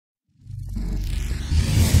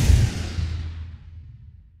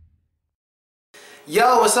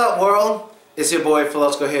Yo, what's up world? It's your boy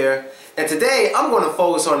Filochko here, and today I'm going to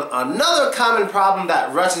focus on another common problem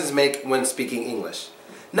that Russians make when speaking English.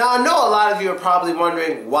 Now I know a lot of you are probably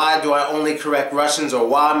wondering, why do I only correct Russians, or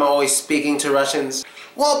why am I always speaking to Russians?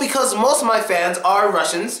 Well, because most of my fans are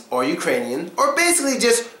Russians or Ukrainian, or basically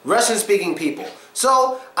just Russian speaking people.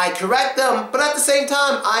 So I correct them, but at the same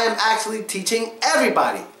time I am actually teaching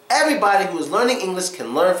everybody. Everybody who is learning English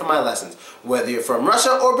can learn from my lessons, whether you're from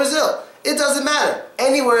Russia or Brazil. It doesn't matter.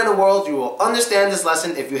 Anywhere in the world you will understand this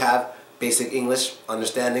lesson if you have basic English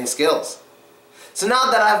understanding skills. So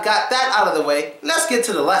now that I've got that out of the way, let's get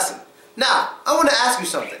to the lesson. Now, I want to ask you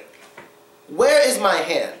something. Where is my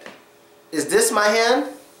hand? Is this my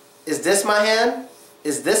hand? Is this my hand?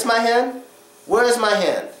 Is this my hand? Where is my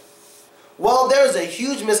hand? Well, there is a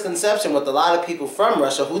huge misconception with a lot of people from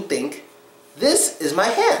Russia who think this is my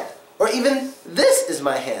hand, or even this is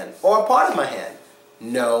my hand, or a part of my hand.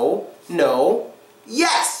 No, no,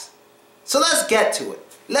 yes. So let's get to it.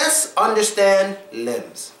 Let's understand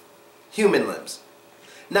limbs, human limbs.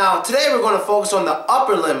 Now, today we're going to focus on the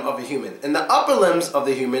upper limb of a human, and the upper limbs of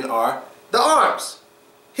the human are the arms.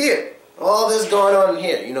 Here, all this going on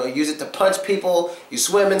here. You know, you use it to punch people, you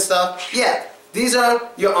swim and stuff. Yeah, these are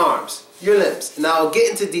your arms, your limbs. Now, I'll get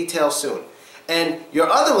into detail soon. And your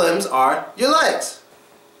other limbs are your legs.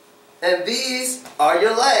 And these are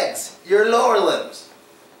your legs, your lower limbs.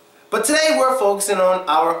 But today we're focusing on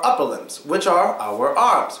our upper limbs, which are our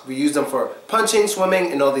arms. We use them for punching,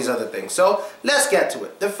 swimming, and all these other things. So let's get to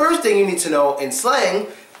it. The first thing you need to know in slang,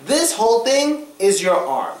 this whole thing is your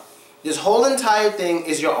arm. This whole entire thing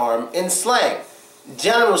is your arm in slang.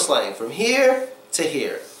 General slang, from here to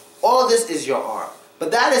here. All of this is your arm.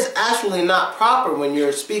 But that is actually not proper when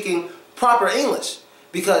you're speaking proper English,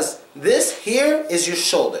 because this here is your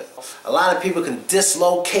shoulder. A lot of people can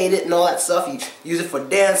dislocate it and all that stuff. You use it for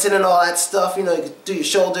dancing and all that stuff. You know, you can do your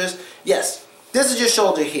shoulders. Yes, this is your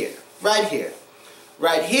shoulder here, right here.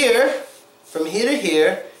 Right here, from here to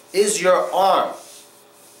here, is your arm.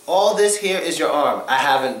 All this here is your arm. I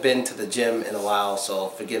haven't been to the gym in a while, so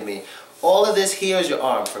forgive me. All of this here is your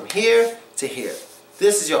arm, from here to here.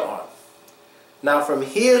 This is your arm. Now from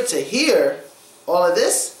here to here, all of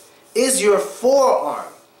this is your forearm.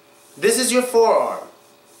 This is your forearm.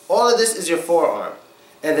 All of this is your forearm.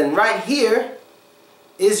 And then right here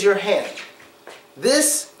is your hand.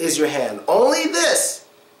 This is your hand. Only this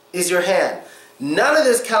is your hand. None of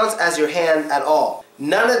this counts as your hand at all.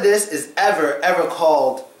 None of this is ever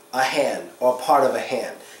called a hand or part of a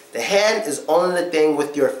hand. The hand is only the thing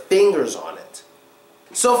with your fingers on it.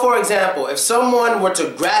 So for example, if someone were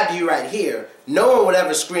to grab you right here, no one would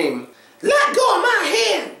ever scream, "Let go of my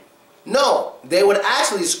hand!" No, they would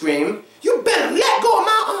actually scream, "You better let go of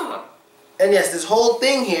my arm!" And yes, this whole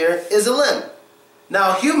thing here is a limb.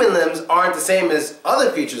 Now, human limbs aren't the same as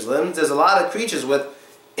other creatures' limbs. There's a lot of creatures with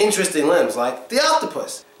interesting limbs, like the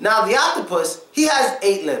octopus. Now, the octopus, he has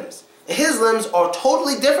 8 limbs. And his limbs are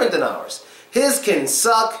totally different than ours. His can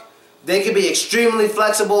suck, they can be extremely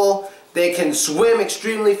flexible, they can swim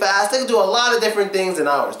extremely fast, they can do a lot of different things than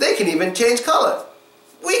ours. They can even change color.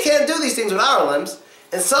 We can't do these things with our limbs.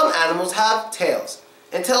 And some animals have tails,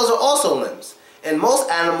 and tails are also limbs. And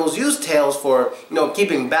most animals use tails for,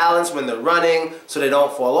 keeping balance when they're running so they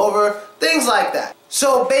don't fall over, things like that.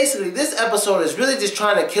 So basically, this episode is really just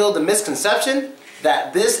trying to kill the misconception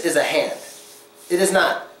that this is a hand. It is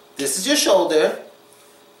not. This is your shoulder,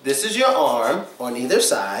 this is your arm on either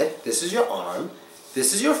side, this is your arm,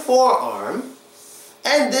 this is your forearm,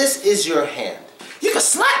 and this is your hand. You can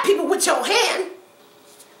slap people with your hand.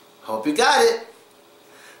 Hope you got it.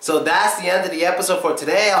 So that's the end of the episode for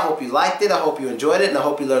today. I hope you liked it, I hope you enjoyed it, and I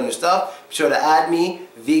hope you learned new stuff. Be sure to add me,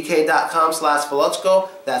 vk.com/Filochko,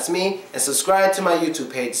 that's me, and subscribe to my YouTube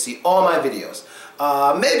page to see all my videos.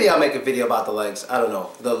 Maybe I'll make a video about the legs, I don't know,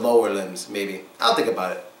 the lower limbs maybe. I'll think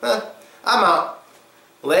about it. I'm out.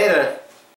 Later.